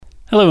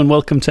Hello and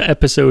welcome to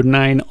episode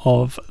 9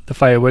 of the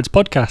Firewords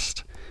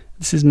podcast.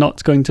 This is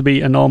not going to be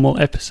a normal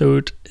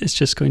episode, it's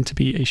just going to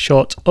be a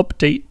short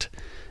update,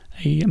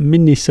 a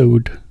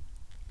mini-sode.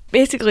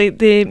 Basically,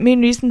 the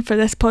main reason for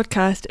this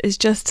podcast is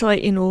just to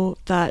let you know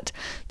that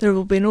there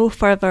will be no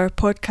further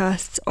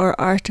podcasts or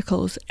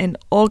articles in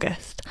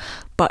August,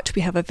 but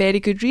we have a very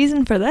good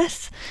reason for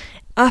this.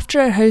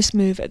 After our house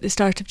move at the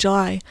start of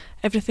July,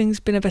 everything's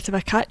been a bit of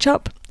a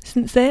catch-up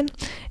since then,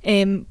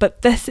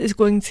 but this is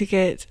going to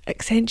get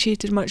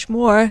accentuated much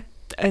more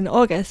in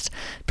August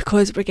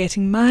because we're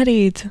getting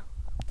married.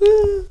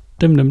 Woo!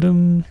 Dum dum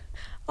dum.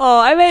 Oh,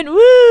 I went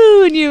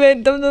woo and you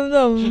went dum dum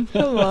dum.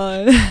 Come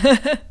on.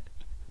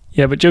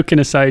 Yeah, but joking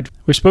aside,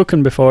 we've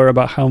spoken before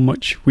about how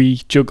much we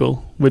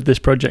juggle with this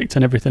project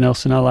and everything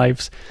else in our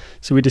lives,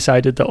 so we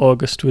decided that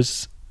August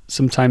was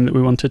some time that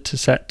we wanted to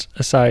set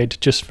aside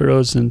just for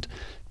us and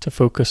to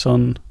focus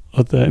on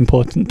other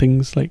important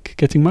things like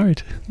getting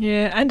married.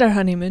 Yeah, and our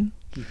honeymoon.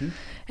 Mm-hmm.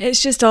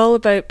 It's just all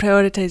about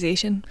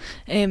prioritisation.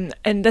 And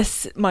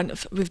this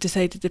month we've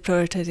decided the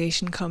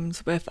prioritisation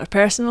comes with our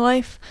personal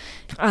life,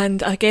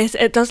 and I guess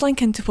it does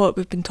link into what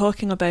we've been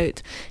talking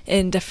about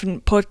in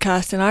different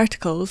podcasts and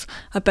articles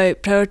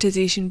about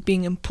prioritisation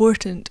being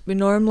important. We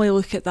normally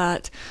look at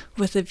that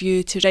with a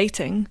view to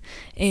writing,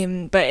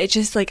 but it's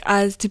just like,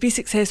 as to be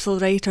successful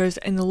writers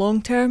in the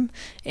long term,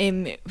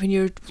 when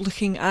you're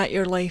looking at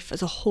your life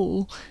as a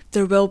whole,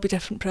 there will be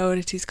different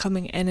priorities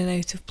coming in and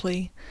out of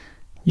play.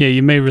 Yeah,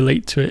 you may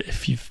relate to it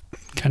if you've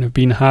kind of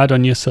been hard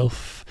on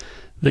yourself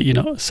that you're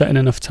not setting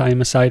enough time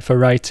aside for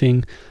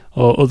writing,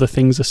 or other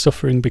things are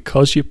suffering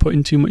because you're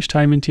putting too much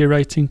time into your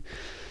writing.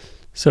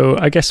 So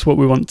I guess what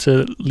we want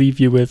to leave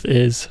you with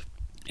is,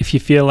 if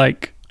you feel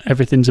like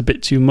everything's a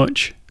bit too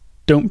much,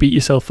 don't beat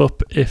yourself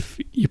up if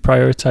you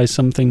prioritise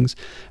some things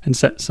and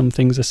set some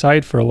things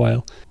aside for a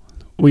while.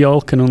 We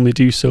all can only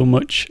do so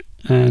much,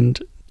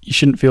 and you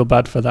shouldn't feel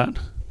bad for that.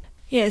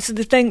 Yeah, so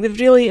the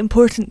really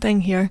important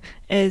thing here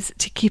is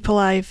to keep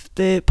alive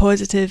the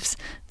positives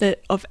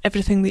of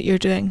everything that you're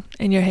doing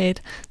in your head.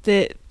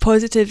 The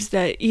positives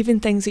that even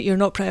things that you're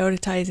not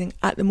prioritising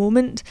at the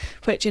moment,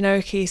 which in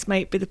our case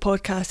might be the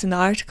podcast and the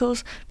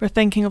articles. We're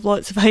thinking of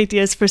lots of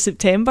ideas for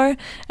September,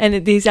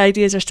 and these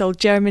ideas are still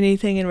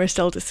germinating and we're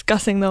still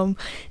discussing them.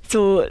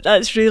 So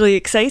that's really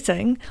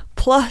exciting.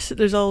 Plus,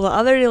 there's all the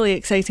other really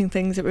exciting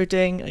things that we're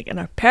doing, like in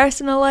our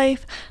personal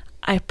life.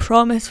 I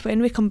promise when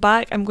we come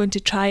back, I'm going to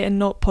try and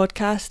not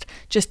podcast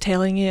just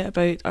telling you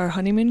about our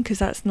honeymoon, because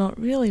that's not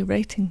really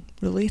writing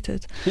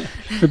related.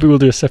 Maybe we'll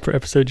do a separate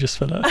episode just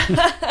for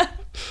that.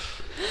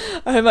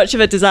 Or how much of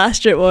a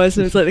disaster it was.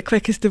 It was like the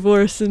quickest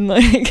divorce in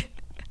like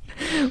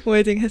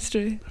wedding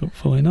history.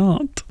 Hopefully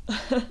not.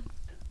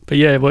 But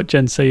yeah, what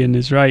Jen's saying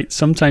is right.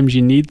 Sometimes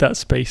you need that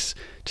space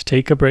to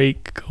take a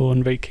break, go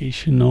on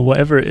vacation or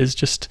whatever it is,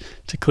 just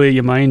to clear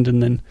your mind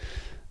and then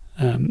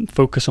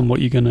focus on what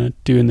you're going to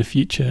do in the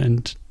future,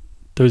 and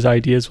those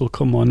ideas will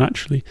come more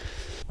naturally,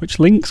 which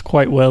links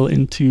quite well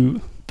into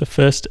the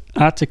first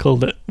article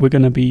that we're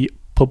going to be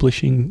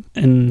publishing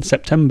in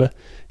September.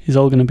 Is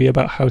all going to be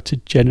about how to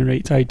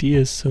generate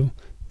ideas, so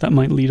that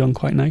might lead on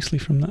quite nicely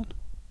from that.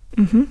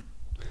 Mm-hmm.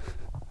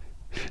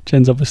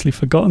 Jen's obviously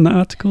forgotten that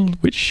article,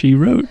 which she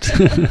wrote.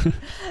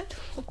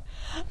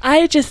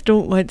 I just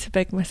don't want to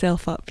big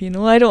myself up, I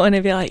don't want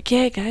to be like,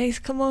 yeah guys,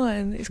 come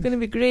on, it's going to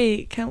be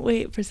great, can't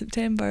wait for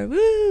September,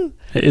 woo!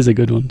 It is a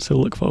good one, so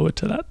look forward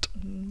to that.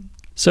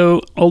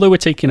 So, although we're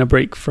taking a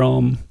break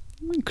from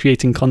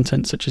creating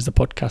content such as the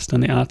podcast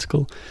and the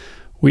article,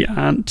 we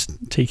aren't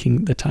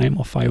taking the time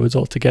off Firewords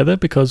altogether,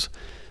 because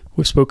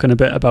we've spoken a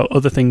bit about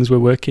other things we're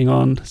working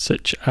on,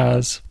 such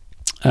as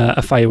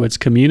a Firewords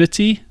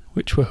community,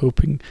 which we're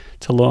hoping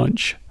to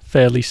launch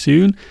fairly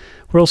soon.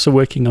 We're also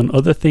working on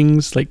other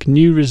things like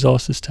new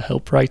resources to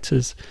help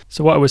writers.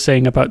 So what I was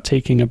saying about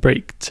taking a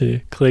break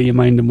to clear your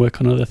mind and work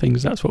on other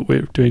things, that's what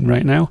we're doing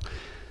right now.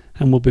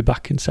 And we'll be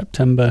back in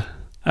September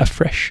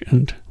afresh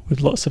and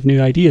with lots of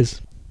new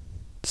ideas.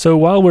 So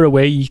while we're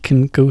away, you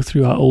can go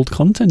through our old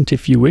content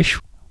if you wish.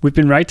 We've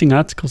been writing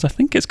articles, I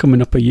think it's coming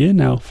up a year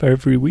now, for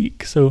every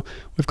week. So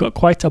we've got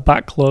quite a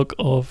backlog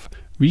of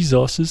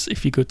resources.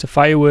 If you go to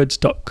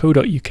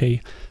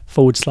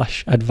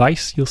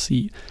firewords.co.uk/advice, you'll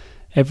see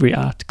every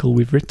article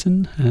we've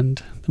written, and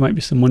there might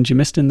be some ones you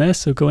missed in there,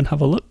 so go and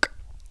have a look.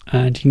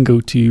 And you can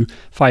go to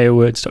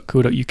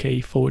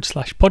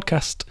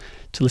firewords.co.uk/podcast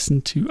to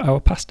listen to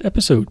our past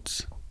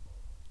episodes.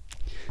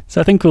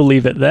 So I think we'll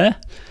leave it there.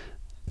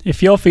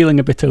 If you're feeling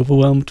a bit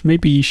overwhelmed,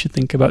 maybe you should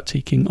think about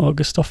taking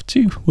August off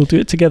too. We'll do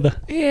it together.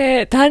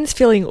 Yeah, Dan's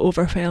feeling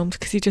overwhelmed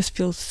because he just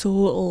feels so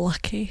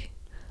lucky.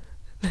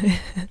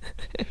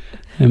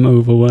 I'm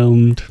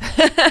overwhelmed.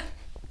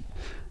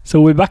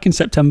 So we're back in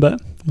September.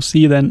 We'll see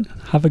you then.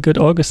 Have a good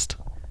August.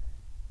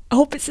 I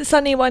hope it's a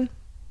sunny one.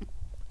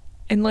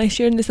 Unless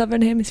you're in the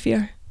southern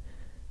hemisphere.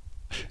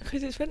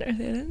 Because it's winter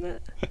there, isn't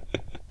it?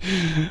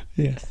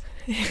 Yes.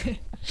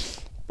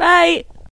 Bye.